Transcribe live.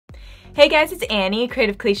Hey guys, it's Annie,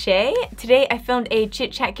 Creative.Cliche. Today I filmed a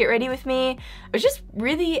chit chat get ready with me. I was just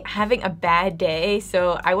really having a bad day,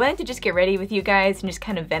 so I wanted to just get ready with you guys and just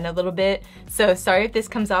kind of vent a little bit. So sorry if this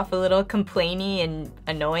comes off a little complainy and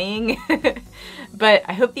annoying, but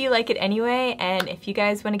I hope that you like it anyway, and if you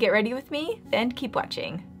guys want to get ready with me, then keep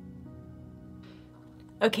watching.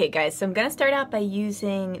 Okay guys, so I'm gonna start out by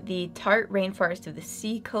using the Tarte Rainforest of the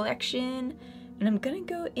Sea collection. And I'm gonna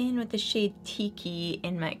go in with the shade Tiki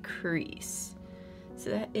in my crease. So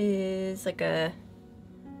that is like a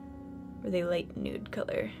really light nude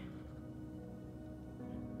color.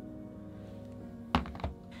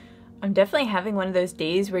 I'm definitely having one of those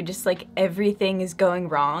days where just like everything is going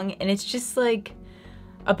wrong, and it's just like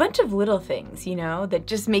a bunch of little things, you know, that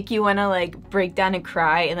just make you wanna like break down and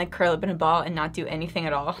cry and like curl up in a ball and not do anything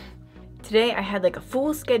at all. Today I had like a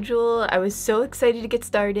full schedule. I was so excited to get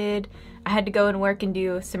started. I had to go and work and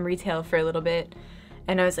do some retail for a little bit.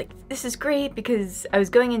 And I was like, this is great because I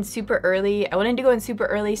was going in super early. I wanted to go in super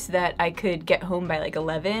early so that I could get home by like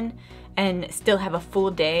 11 and still have a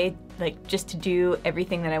full day, like just to do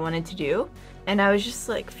everything that I wanted to do. And I was just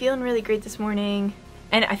like feeling really great this morning.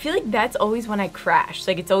 And I feel like that's always when I crash.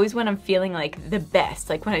 Like it's always when I'm feeling like the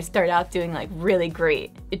best. Like when I start out doing like really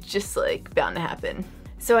great, it's just like bound to happen.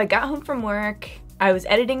 So I got home from work, I was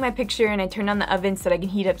editing my picture and I turned on the oven so that I can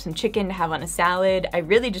heat up some chicken to have on a salad. I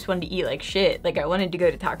really just wanted to eat like shit. Like I wanted to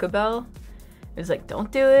go to Taco Bell. It was like,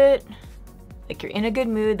 don't do it. Like you're in a good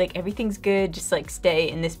mood, like everything's good, just like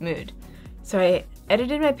stay in this mood. So I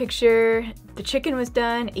edited my picture, the chicken was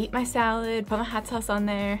done, ate my salad, put my hot sauce on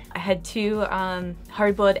there. I had two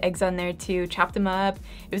hard-boiled eggs on there too, chopped them up.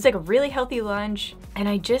 It was like a really healthy lunch and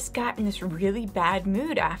I just got in this really bad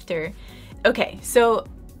mood after. Okay, so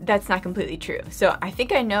that's not completely true. So I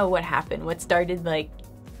think I know what happened, what started like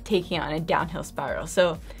taking on a downhill spiral.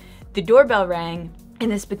 So the doorbell rang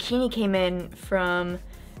and this bikini came in from,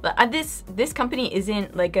 this company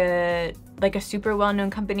isn't like a super well-known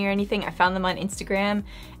company or anything. I found them on Instagram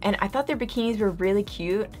and I thought their bikinis were really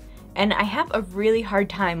cute. And I have a really hard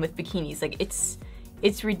time with bikinis. Like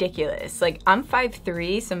it's ridiculous. Like I'm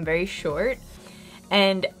 5'3", so I'm very short.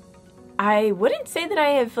 And I wouldn't say that I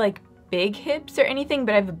have like big hips or anything,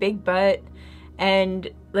 but I have a big butt and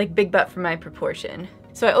like big butt for my proportion.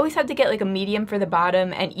 So I always have to get like a medium for the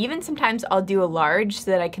bottom, and even sometimes I'll do a large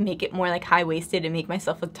so that I can make it more like high-waisted and make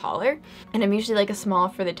myself look taller. And I'm usually like a small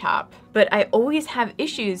for the top. But I always have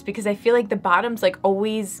issues because I feel like the bottom's like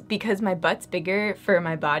always, because my butt's bigger for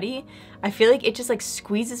my body, I feel like it just like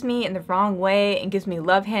squeezes me in the wrong way and gives me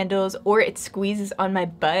love handles, or it squeezes on my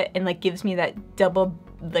butt and like gives me that double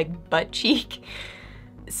like butt cheek.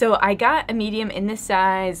 So I got a medium in this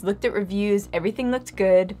size, looked at reviews, everything looked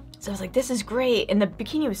good. So I was like, this is great. And the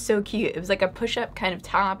bikini was so cute. It was like a push-up kind of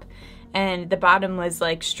top and the bottom was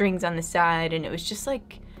like strings on the side, and it was just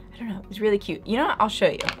like, I don't know, it was really cute. You know what? I'll show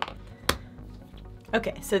you.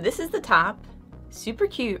 Okay, so this is the top. Super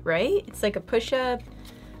cute, right? It's like a push-up.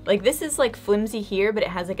 Like this is like flimsy here, but it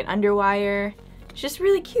has like an underwire. It's just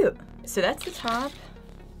really cute. So that's the top.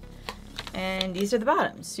 And these are the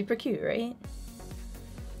bottoms. Super cute, right?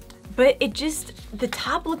 But it just, the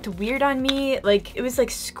top looked weird on me. Like it was like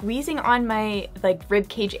squeezing on my like rib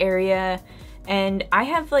cage area, and I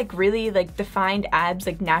have like really like defined abs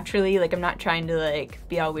like naturally. Like I'm not trying to like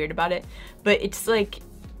be all weird about it, but it's like,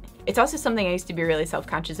 it's also something I used to be really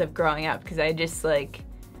self-conscious of growing up, because I just like,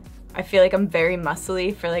 I feel like I'm very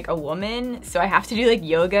muscly for like a woman, so I have to do like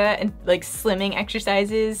yoga and like slimming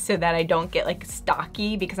exercises so that I don't get like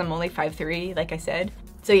stocky, because I'm only 5'3", like I said.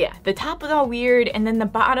 So yeah, the top was all weird, and then the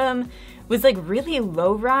bottom was like really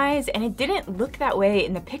low rise, and it didn't look that way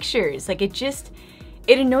in the pictures. Like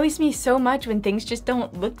it annoys me so much when things just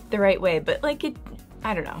don't look the right way, but like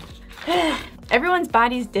I don't know. Everyone's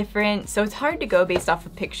body's different, so it's hard to go based off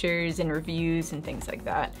of pictures and reviews and things like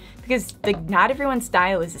that, because like not everyone's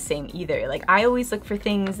style is the same either. Like I always look for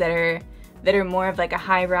things that are more of like a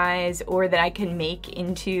high rise, or that I can make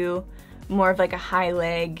into more of like a high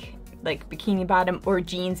leg, like bikini bottom, or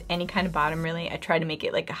jeans, any kind of bottom really. I try to make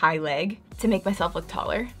it like a high leg to make myself look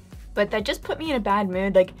taller. But that just put me in a bad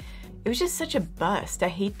mood. Like it was just such a bust. I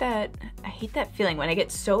hate that feeling when I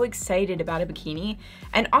get so excited about a bikini.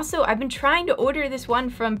 And also I've been trying to order this one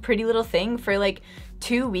from Pretty Little Thing for like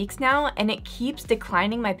 2 weeks now, and it keeps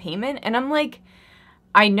declining my payment. And I'm like,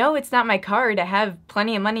 I know it's not my card. I have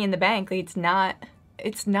plenty of money in the bank. Like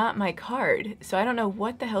it's not my card. So I don't know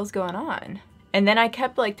what the hell's going on. And then I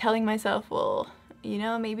kept like telling myself, well, you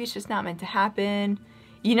know, maybe it's just not meant to happen.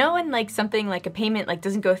 You know, when like something like a payment like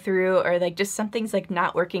doesn't go through, or like just something's like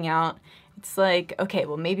not working out, it's like, okay,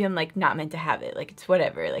 well maybe I'm like not meant to have it. Like it's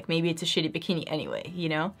whatever. Like maybe it's a shitty bikini anyway, you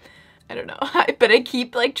know? I don't know, but I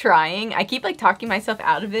keep like trying. I keep like talking myself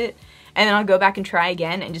out of it, and then I'll go back and try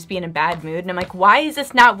again and just be in a bad mood. And I'm like, why is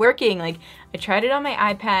this not working? Like, I tried it on my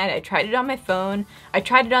iPad, I tried it on my phone, I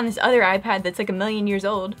tried it on this other iPad that's like a million years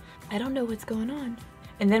old. I don't know what's going on.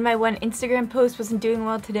 And then my one Instagram post wasn't doing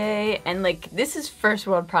well today, and like, this is first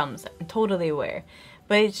world problems, I'm totally aware.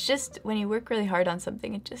 But it's just, when you work really hard on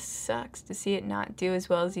something, it just sucks to see it not do as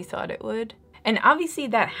well as you thought it would. And obviously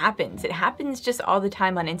that happens. It happens just all the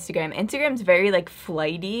time on Instagram. Instagram's very like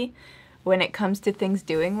flighty when it comes to things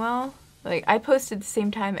doing well. Like, I post at the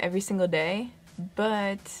same time every single day,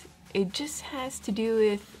 but it just has to do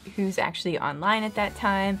with who's actually online at that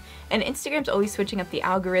time. And Instagram's always switching up the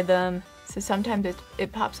algorithm, so sometimes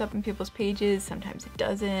it pops up in people's pages, sometimes it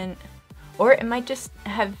doesn't. Or it might just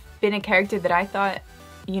have been a character that I thought,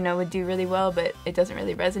 you know, would do really well, but it doesn't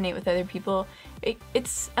really resonate with other people.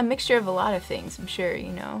 It's a mixture of a lot of things, I'm sure,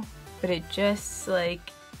 you know. But it just,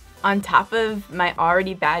 like, on top of my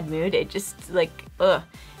already bad mood, it just, like, ugh.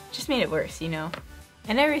 Just made it worse, you know?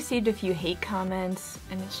 And I received a few hate comments,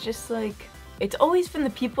 and it's just like, it's always from the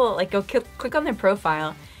people, like, go click on their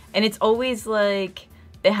profile, and it's always like,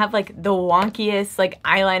 they have like the wonkiest like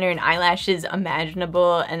eyeliner and eyelashes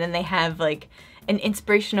imaginable, and then they have like an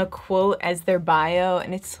inspirational quote as their bio,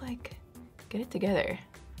 and it's like, get it together.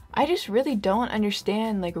 I just really don't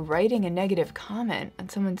understand like writing a negative comment on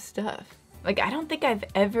someone's stuff. Like, I don't think I've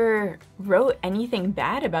ever wrote anything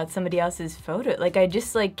bad about somebody else's photo. Like, I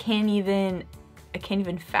just like can't even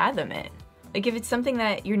fathom it. Like, if it's something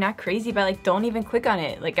that you're not crazy about, like, don't even click on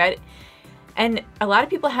it. Like, and a lot of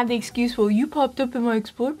people have the excuse, well, you popped up in my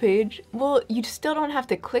explore page. Well, you still don't have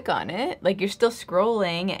to click on it. Like, you're still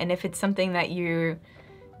scrolling, and if it's something that you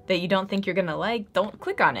don't think you're gonna like, don't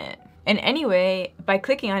click on it. And anyway, by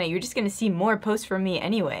clicking on it, you're just gonna see more posts from me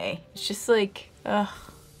anyway. It's just like, ugh.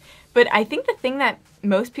 But I think the thing that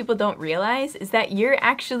most people don't realize is that you're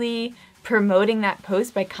actually promoting that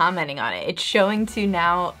post by commenting on it. It's showing to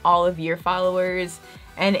now all of your followers,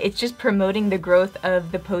 and it's just promoting the growth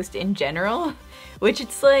of the post in general, which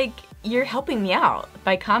it's like, you're helping me out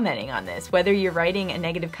by commenting on this, whether you're writing a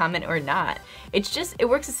negative comment or not. It's just, it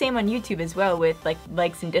works the same on YouTube as well with like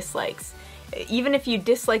likes and dislikes. Even if you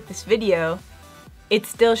dislike this video, it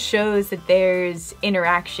still shows that there's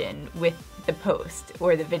interaction with the post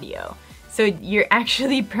or the video. So you're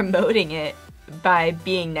actually promoting it by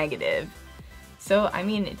being negative. So I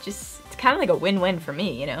mean, it's kind of like a win-win for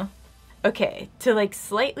me, you know? Okay, to like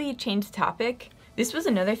slightly change the topic, this was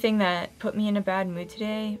another thing that put me in a bad mood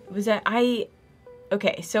today, was that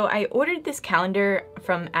so I ordered this calendar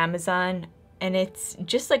from Amazon, and it's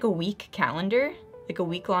just like a week calendar, like a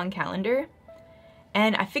week-long calendar.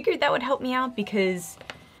 And I figured that would help me out because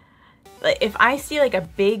like, if I see like a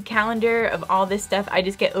big calendar of all this stuff, I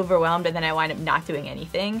just get overwhelmed and then I wind up not doing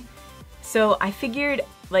anything. So I figured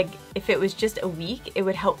like if it was just a week, it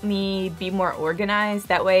would help me be more organized.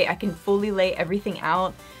 That way I can fully lay everything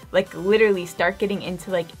out, like literally start getting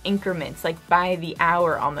into like increments, like by the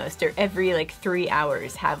hour almost, or every like 3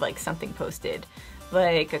 hours have like something posted,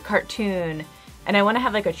 like a cartoon. And I want to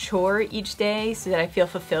have like a chore each day so that I feel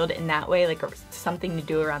fulfilled in that way, like something to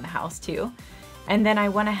do around the house too. And then I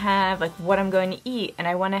want to have like what I'm going to eat, and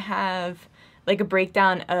I want to have like a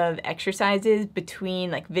breakdown of exercises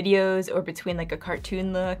between like videos or between like a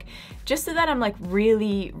cartoon look, just so that I'm like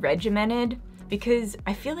really regimented, because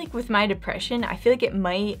I feel like with my depression, I feel like it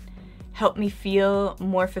might help me feel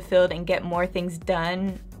more fulfilled and get more things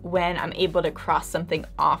done when I'm able to cross something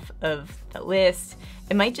off of the list.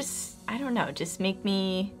 It might just, I don't know, just make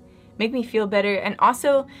me feel better. And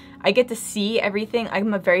also I get to see everything.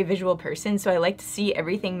 I'm a very visual person, so I like to see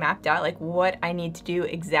everything mapped out, like what I need to do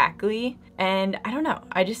exactly. And I don't know,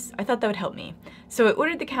 I thought that would help me. So I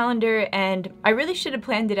ordered the calendar, and I really should have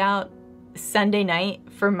planned it out Sunday night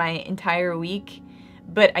for my entire week,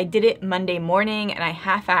 but I did it Monday morning and I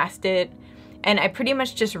half-assed it, and I pretty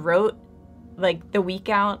much just wrote like the week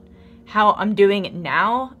out how I'm doing it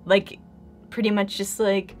now, like pretty much just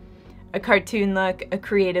like a cartoon look, a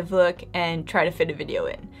creative look, and try to fit a video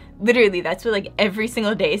in. Literally, that's what like every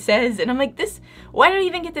single day says, and I'm like, why did I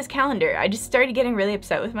even get this calendar? I just started getting really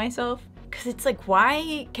upset with myself, because it's like,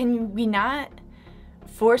 why can we not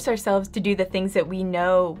force ourselves to do the things that we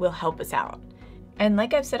know will help us out? And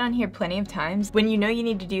like I've said on here plenty of times, when you know you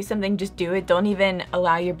need to do something, just do it. Don't even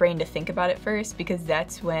allow your brain to think about it first, because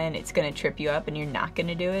that's when it's gonna trip you up and you're not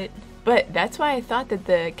gonna do it. But that's why I thought that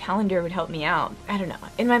the calendar would help me out. I don't know.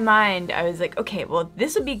 In my mind, I was like, okay, well,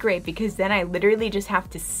 this would be great, because then I literally just have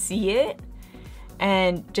to see it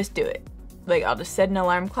and just do it. Like, I'll just set an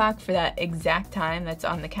alarm clock for that exact time that's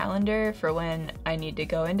on the calendar for when I need to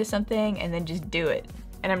go into something, and then just do it.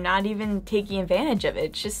 and I'm not even taking advantage of it.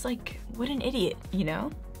 It's just like, what an idiot, you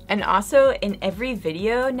know? And also in every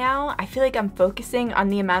video now, I feel like I'm focusing on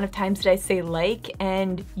the amount of times that I say like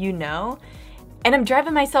and you know, and I'm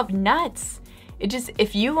driving myself nuts. It just,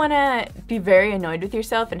 if you wanna be very annoyed with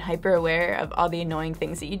yourself and hyper aware of all the annoying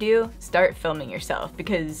things that you do, start filming yourself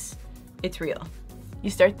because it's real. You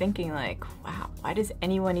start thinking like, wow, why does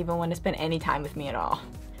anyone even want to spend any time with me at all?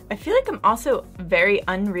 I feel like I'm also very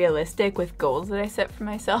unrealistic with goals that I set for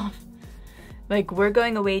myself. Like, we're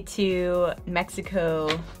going away to Mexico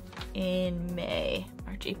in May,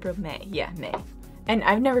 March, April, May. Yeah, May. And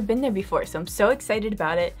I've never been there before, so I'm so excited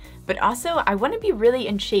about it. But also, I want to be really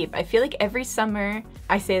in shape. I feel like every summer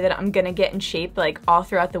I say that I'm gonna get in shape like all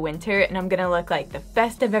throughout the winter, and I'm gonna look like the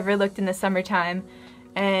best I've ever looked in the summertime.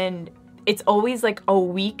 And it's always like a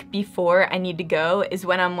week before I need to go is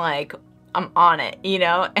when I'm like, I'm on it, you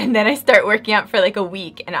know? And then I start working out for like a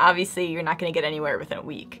week, and obviously you're not gonna get anywhere within a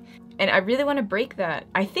week. And I really want to break that.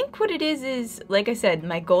 I think what it is, like I said,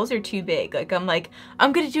 my goals are too big. Like,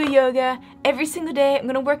 I'm gonna do yoga every single day. I'm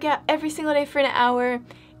gonna work out every single day for an hour.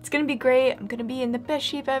 It's gonna be great. I'm gonna be in the best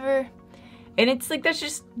shape ever. And it's like, that's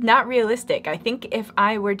just not realistic. I think if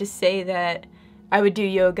I were to say that I would do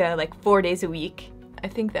yoga like 4 days a week, I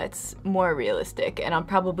think that's more realistic. And I'll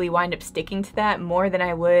probably wind up sticking to that more than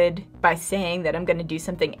I would by saying that I'm gonna do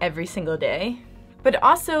something every single day. But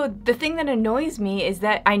also, the thing that annoys me is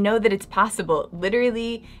that I know that it's possible.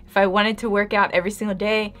 Literally, if I wanted to work out every single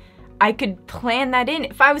day, I could plan that in.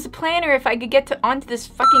 If I was a planner, if I could get onto this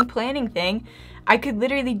fucking planning thing, I could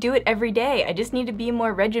literally do it every day. I just need to be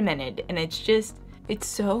more regimented, and it's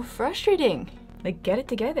so frustrating. Like, get it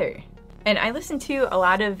together. And I listen to a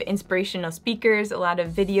lot of inspirational speakers, a lot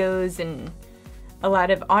of videos, and a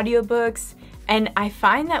lot of audiobooks, and I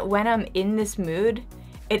find that when I'm in this mood,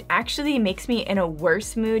 it actually makes me in a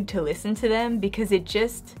worse mood to listen to them because it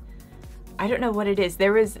just, I don't know what it is.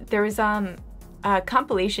 There was a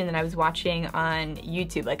compilation that I was watching on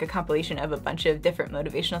YouTube, like a compilation of a bunch of different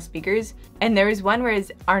motivational speakers. And there was one where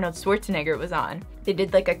Arnold Schwarzenegger was on. They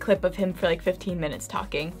did like a clip of him for like 15 minutes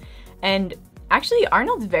talking. And actually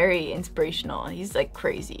Arnold's very inspirational. He's like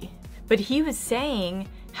crazy. But he was saying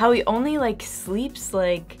how he only like sleeps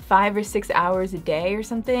like 5 or 6 hours a day or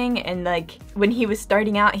something, and like when he was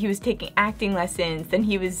starting out he was taking acting lessons, then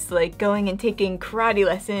he was like going and taking karate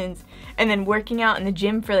lessons, and then working out in the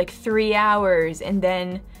gym for like 3 hours, and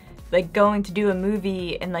then like going to do a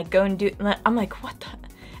movie and like go and do, I'm like, what the?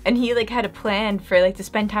 And he like had a plan for like to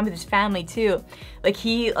spend time with his family too. Like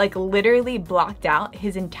he like literally blocked out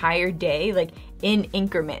his entire day like in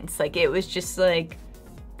increments. Like it was just like,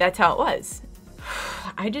 that's how it was.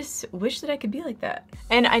 I just wish that I could be like that.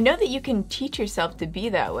 And I know that you can teach yourself to be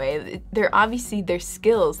that way. There's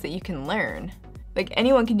skills that you can learn. Like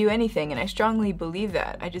anyone can do anything, and I strongly believe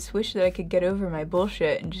that. I just wish that I could get over my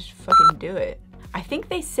bullshit and just fucking do it. I think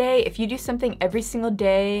they say if you do something every single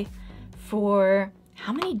day for,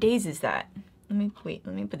 how many days is that? Let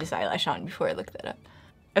me put this eyelash on before I look that up.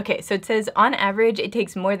 Okay, so it says on average it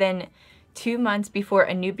takes more than 2 months before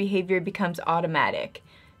a new behavior becomes automatic.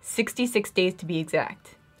 66 days to be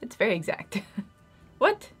exact. It's very exact.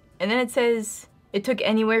 What? And then it says it took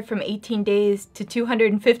anywhere from 18 days to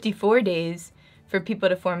 254 days for people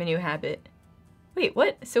to form a new habit. Wait,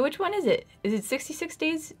 what? So which one is it? Is it 66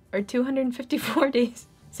 days or 254 days?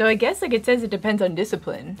 So I guess like it says it depends on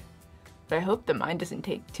discipline, but I hope that mine doesn't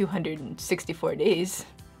take 264 days.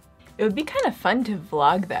 It would be kind of fun to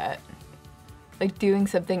vlog that. Like doing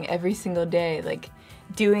something every single day, like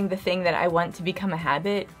doing the thing that I want to become a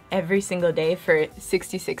habit every single day for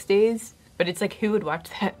 66 days. But it's like, who would watch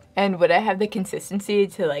that? And would I have the consistency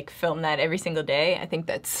to like film that every single day? I think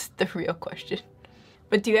that's the real question.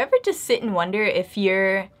 But do you ever just sit and wonder if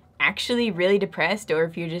you're actually really depressed or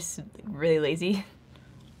if you're just really lazy?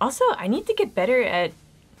 Also, I need to get better at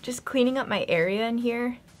just cleaning up my area in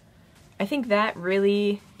here. I think that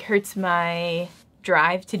really hurts my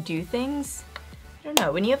drive to do things. I don't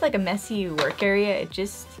know, when you have like a messy work area, I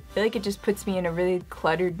feel like it just puts me in a really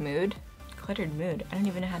cluttered mood. Cluttered mood, I don't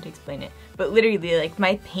even know how to explain it. But literally, like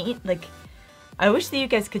my paint, like, I wish that you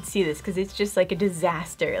guys could see this because it's just like a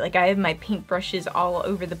disaster. Like I have my paintbrushes all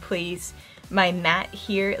over the place. My mat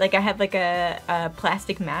here, like I have like a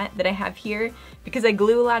plastic mat that I have here because I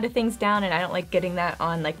glue a lot of things down and I don't like getting that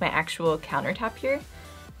on like my actual countertop here.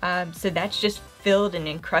 So that's just filled and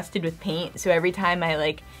encrusted with paint. So every time I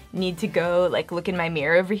like need to go like look in my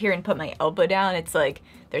mirror over here and put my elbow down, it's like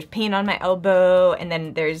there's paint on my elbow, and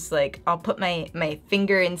then there's like, I'll put my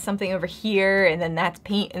finger in something over here and then that's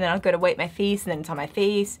paint, and then I'll go to wipe my face and then it's on my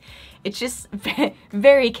face. It's just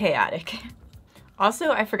very chaotic.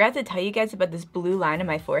 Also, I forgot to tell you guys about this blue line on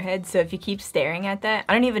my forehead, so if you keep staring at that,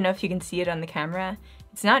 I don't even know if you can see it on the camera.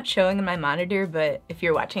 It's not showing on my monitor, but if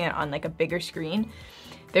you're watching it on like a bigger screen,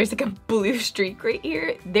 there's like a blue streak right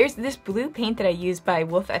here. There's this blue paint that I use by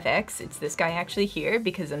Wolf FX. It's this guy actually here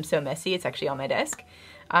because I'm so messy. It's actually on my desk.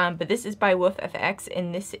 But this is by Wolf FX,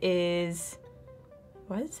 and this is,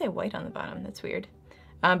 why does it say white on the bottom? That's weird.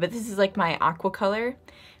 But this is like my aqua color.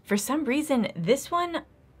 For some reason, this one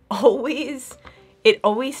always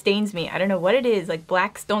stains me. I don't know what it is. Like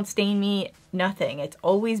blacks don't stain me, nothing. It's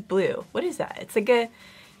always blue. What is that? It's like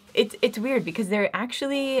it's weird because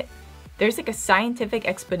there's like a scientific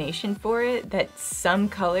explanation for it that some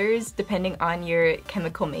colors, depending on your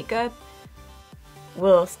chemical makeup,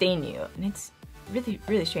 will stain you. And it's really,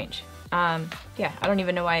 really strange. Yeah, I don't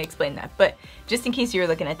even know why I explained that, but just in case you were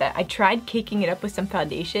looking at that, I tried caking it up with some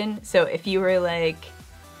foundation. So if you were like,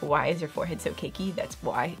 why is your forehead so cakey? That's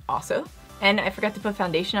why also. And I forgot to put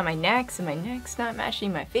foundation on my neck, so my neck's not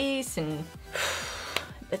matching my face, and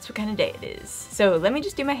that's what kind of day it is. So let me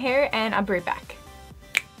just do my hair and I'll be right back.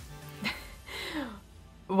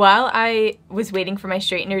 While I was waiting for my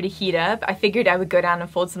straightener to heat up, I figured I would go down and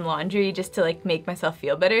fold some laundry just to like make myself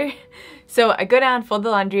feel better. So I go down, fold the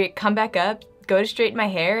laundry, come back up, go to straighten my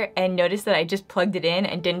hair, and notice that I just plugged it in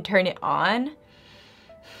and didn't turn it on.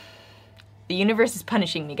 The universe is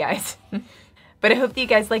punishing me, guys. But I hope that you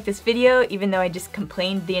guys like this video, even though I just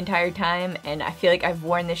complained the entire time, and I feel like I've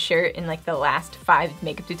worn this shirt in like the last 5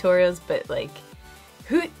 makeup tutorials, but like,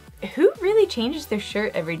 who really changes their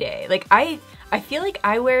shirt every day? Like I feel like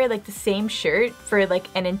I wear like the same shirt for like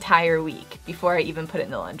an entire week before I even put it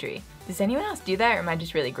in the laundry. Does anyone else do that, or am I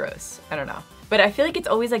just really gross? I don't know. But I feel like it's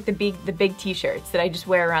always like the big t-shirts that I just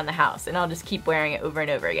wear around the house, and I'll just keep wearing it over and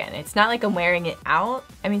over again. It's not like I'm wearing it out.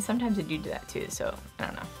 I mean, sometimes I do that too, so I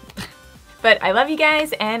don't know. But I love you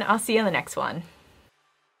guys, and I'll see you on the next one.